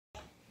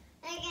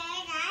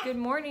Good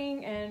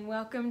morning and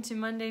welcome to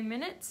Monday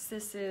Minutes.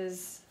 This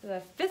is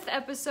the 5th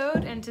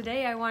episode and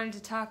today I wanted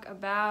to talk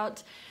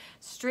about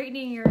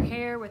straightening your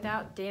hair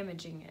without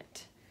damaging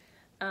it.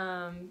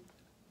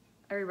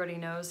 Everybody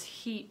knows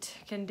heat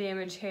can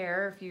damage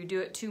hair if you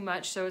do it too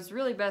much, so it's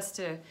really best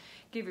to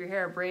give your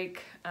hair a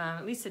break,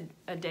 at least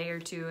a day or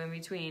two in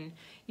between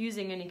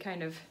using any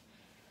kind of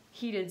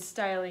heated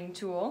styling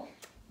tool.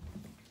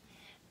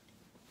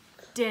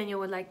 Daniel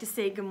would like to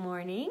say good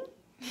morning.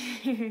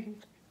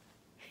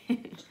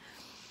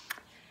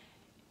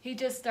 He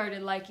just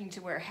started liking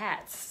to wear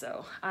hats,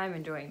 so I'm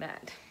enjoying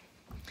that.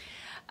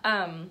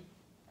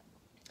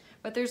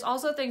 But there's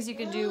also things you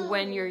can do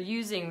when you're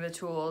using the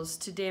tools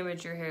to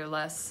damage your hair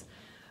less,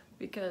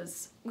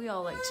 because we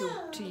all like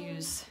to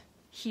use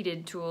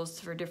heated tools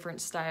for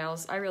different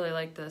styles. I really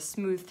like the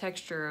smooth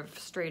texture of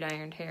straight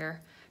ironed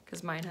hair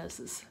because mine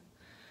has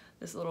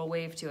this little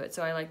wave to it,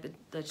 so I like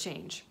the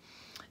change.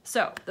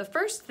 So the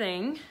first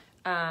thing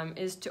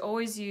is to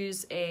always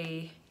use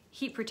a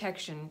heat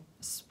protection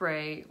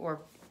spray or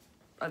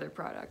other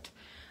product.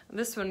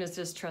 This one is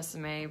just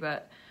Tresemme,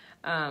 but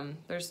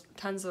there's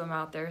tons of them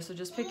out there, so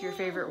just pick your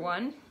favorite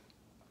one.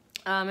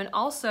 And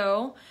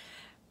also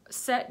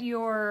set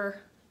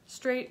your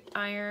straight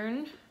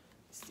iron,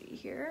 let's see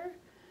here,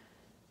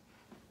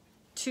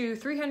 to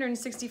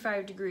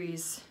 365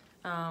 degrees,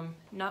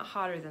 not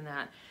hotter than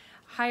that.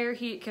 Higher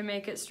heat can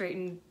make it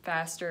straighten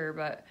faster,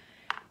 but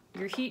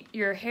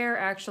your hair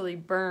actually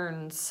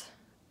burns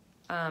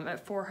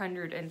at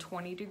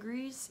 420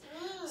 degrees,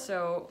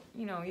 so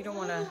you don't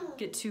want to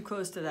get too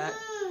close to that,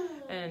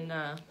 and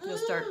you'll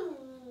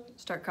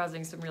start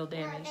causing some real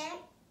damage.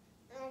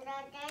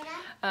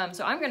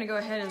 So I'm going to go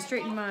ahead and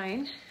straighten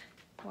mine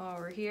while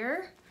we're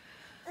here.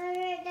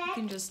 You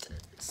can just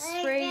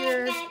spray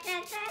your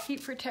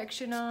heat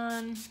protection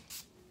on.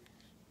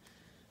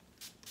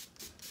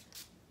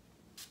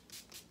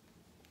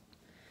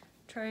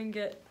 Try and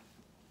get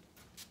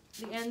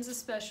the ends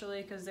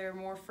especially because they're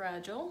more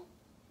fragile.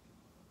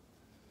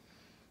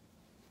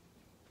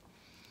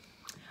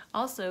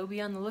 Also, be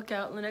on the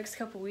lookout in the next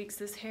couple weeks.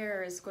 This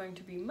hair is going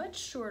to be much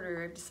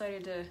shorter. I've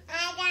decided to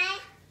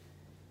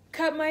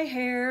cut my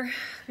hair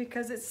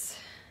because it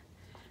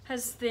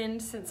has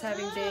thinned since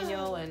having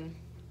Daniel, and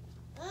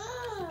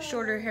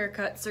shorter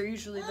haircuts are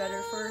usually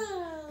better for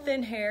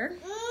thin hair.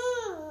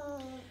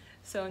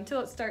 So until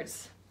it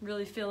starts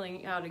really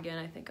filling out again,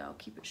 I think I'll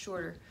keep it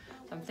shorter.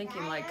 So I'm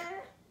thinking like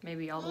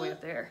maybe all the way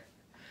up there.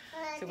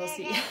 So we'll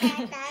see.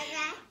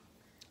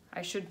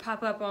 I should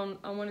pop up on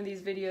one of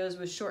these videos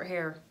with short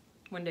hair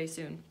one day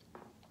soon.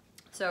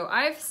 So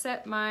I've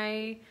set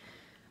my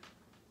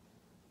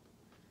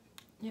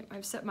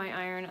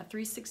iron at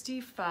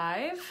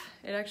 365.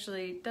 It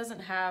actually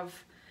doesn't have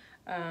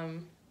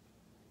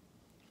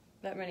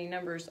that many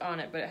numbers on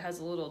it, but it has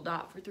a little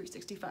dot for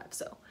 365.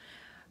 So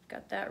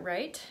got that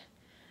right.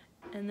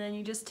 And then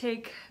you just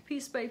take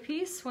piece by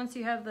piece. Once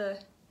you have the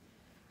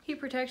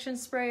heat protection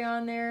spray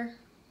on there,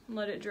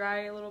 let it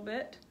dry a little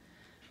bit.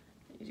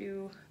 You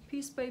do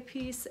piece by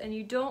piece, and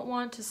you don't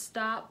want to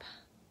stop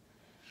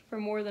for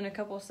more than a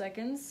couple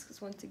seconds,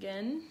 because once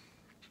again,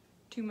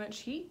 too much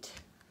heat.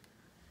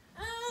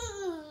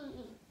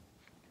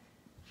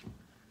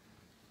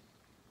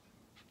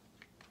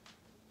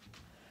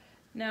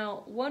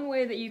 Now, one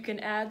way that you can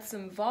add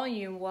some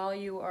volume while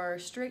you are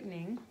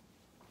straightening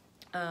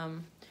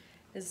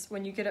is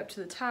when you get up to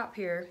the top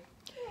here,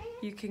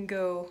 you can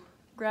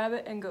grab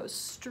it and go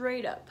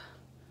straight up.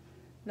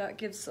 That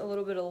gives a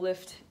little bit of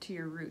lift to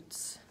your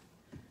roots.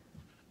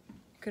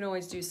 You can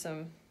always do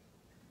some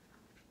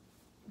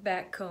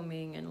back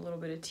combing and a little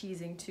bit of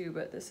teasing too,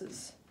 but this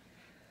is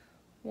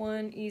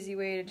one easy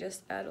way to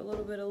just add a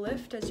little bit of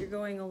lift as you're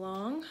going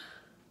along.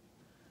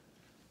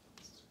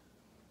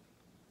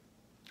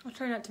 I'll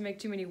try not to make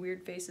too many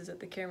weird faces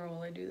at the camera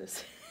while I do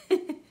this.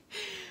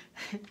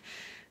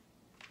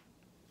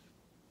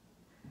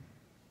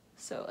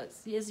 So let's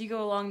see, as you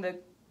go along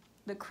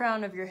the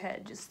crown of your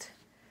head, just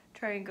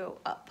try and go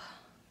up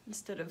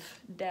instead of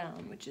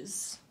down, which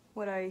is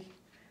what I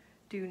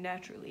do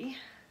naturally.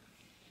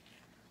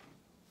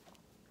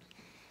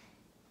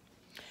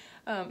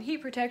 Heat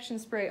protection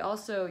spray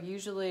also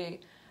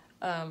usually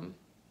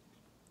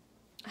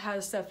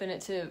has stuff in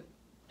it to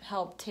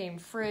help tame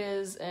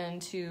frizz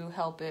and to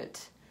help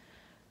it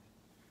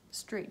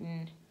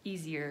straighten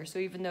easier. So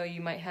even though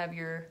you might have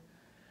your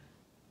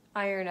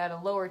iron at a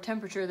lower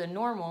temperature than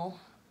normal,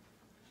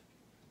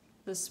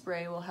 the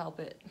spray will help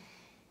it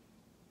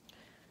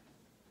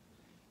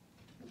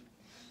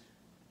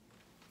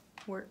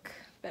work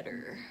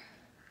better.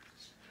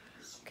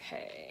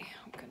 Okay,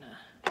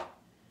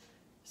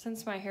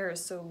 since my hair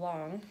is so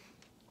long,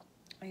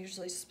 I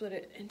usually split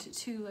it into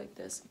two like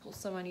this and pull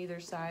some on either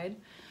side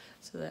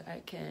so that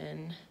I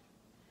can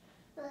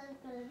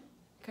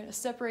kind of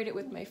separate it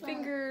with my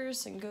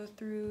fingers and go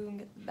through and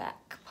get the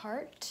back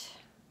part.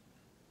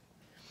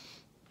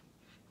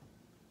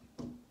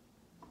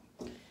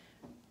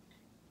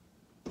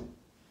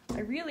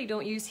 I really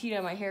don't use heat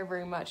on my hair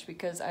very much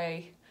because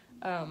I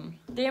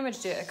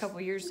damaged it a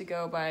couple years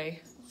ago by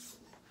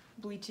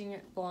bleaching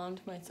it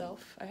blonde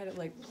myself. I had it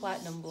like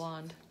platinum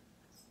blonde.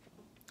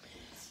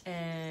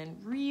 And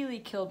really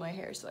killed my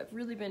hair, so I've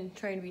really been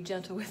trying to be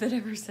gentle with it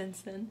ever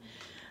since then.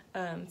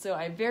 So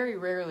I very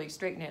rarely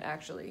straighten it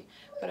actually,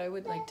 but I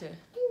would like to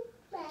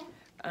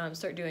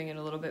start doing it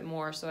a little bit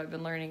more, so I've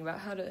been learning about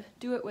how to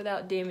do it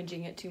without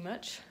damaging it too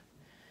much.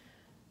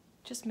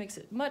 Just makes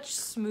it much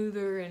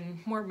smoother and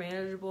more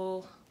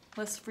manageable,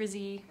 less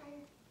frizzy.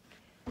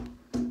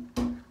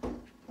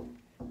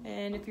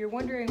 And if you're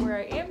wondering where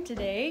I am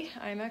today,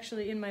 I'm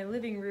actually in my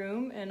living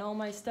room and all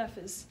my stuff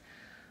is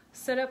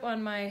set up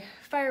on my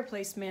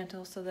fireplace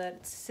mantle so that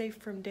it's safe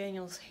from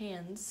Daniel's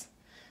hands.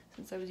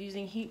 Since I was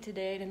using heat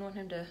today, I didn't want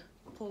him to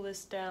pull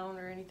this down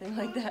or anything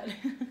like that.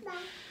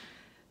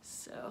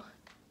 So,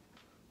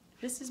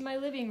 this is my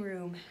living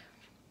room.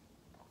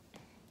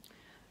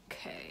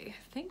 Okay,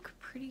 I think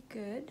pretty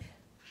good.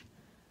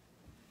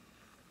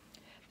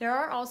 There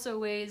are also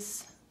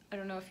ways, I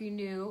don't know if you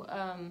knew,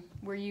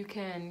 where you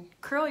can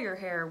curl your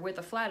hair with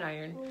a flat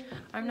iron.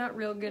 I'm not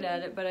real good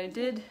at it, but I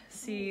did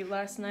see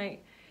last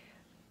night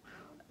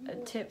a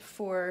tip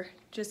for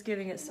just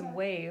giving it some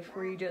wave,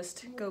 where you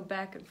just go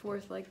back and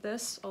forth like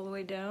this all the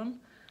way down.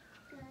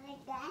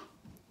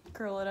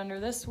 Curl it under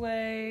this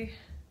way,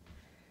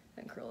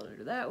 and curl it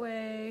under that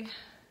way.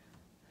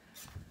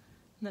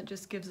 And that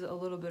just gives it a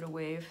little bit of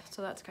wave,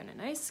 so that's kind of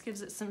nice.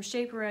 Gives it some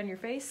shape around your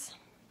face.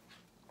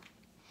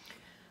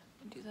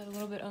 Do that a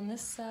little bit on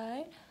this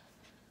side.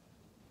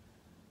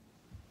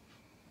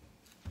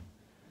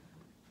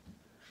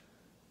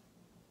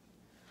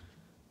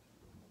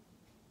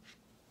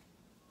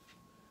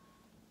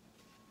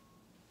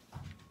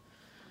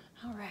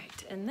 All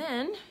right, and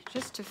then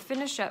just to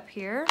finish up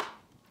here,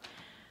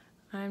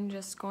 I'm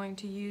just going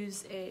to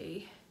use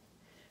a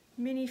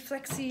mini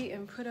flexi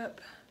and put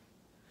up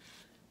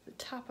the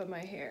top of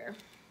my hair.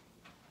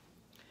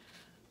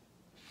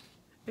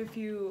 If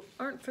you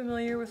aren't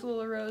familiar with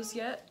Lila Rose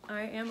yet,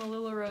 I am a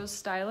Lila Rose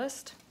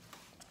stylist,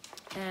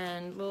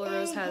 and Lila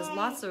Rose has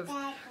lots of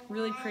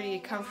really pretty,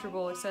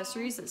 comfortable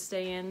accessories that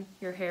stay in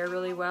your hair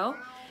really well.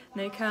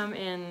 And they come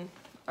in,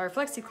 our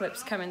flexi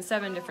clips come in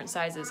 7 different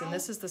sizes, and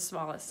this is the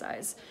smallest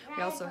size.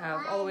 We also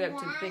have all the way up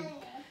to the big,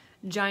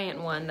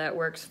 giant one that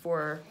works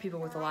for people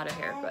with a lot of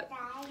hair, but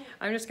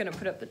I'm just gonna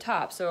put up the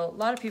top. So a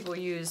lot of people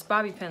use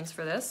bobby pins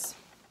for this,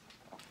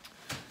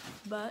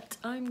 but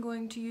I'm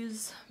going to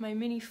use my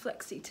mini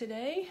flexi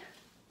today.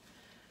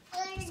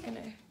 Just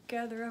gonna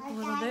gather up a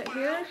little bit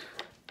here.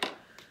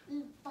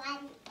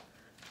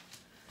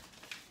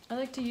 I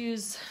like to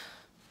use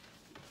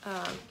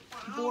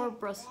boar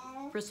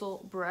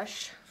bristle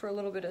brush for a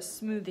little bit of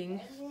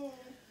smoothing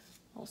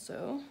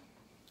also.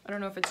 I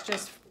don't know if it's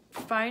just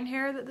fine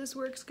hair that this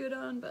works good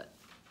on, but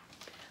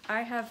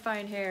I have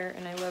fine hair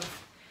and I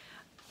love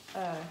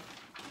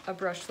a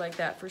brush like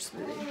that for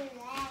smoothing.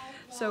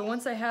 So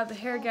once I have the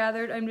hair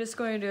gathered, I'm just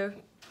going to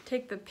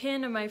take the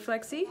pin of my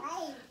flexi,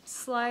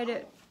 slide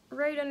it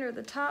right under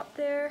the top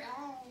there,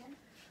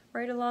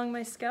 right along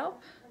my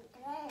scalp,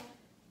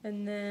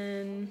 and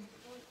then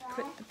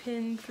put the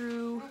pin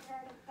through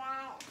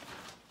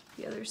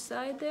the other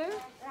side there.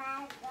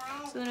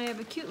 So then I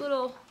have a cute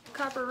little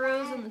copper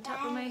rose on the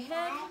top of my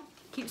head,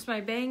 keeps my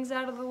bangs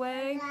out of the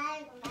way,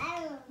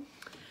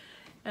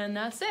 and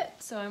that's it.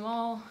 So I'm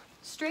all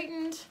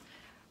straightened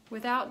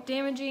without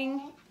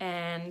damaging,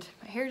 and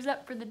my hair's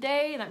up for the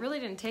day, and that really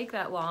didn't take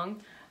that long.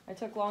 I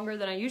took longer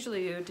than I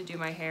usually do to do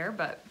my hair,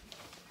 but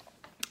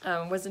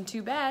wasn't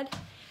too bad.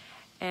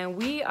 And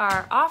we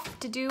are off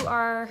to do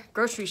our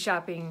grocery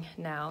shopping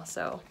now.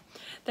 So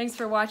thanks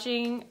for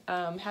watching.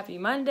 Happy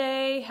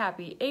Monday,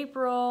 happy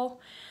April.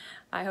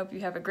 I hope you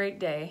have a great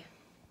day.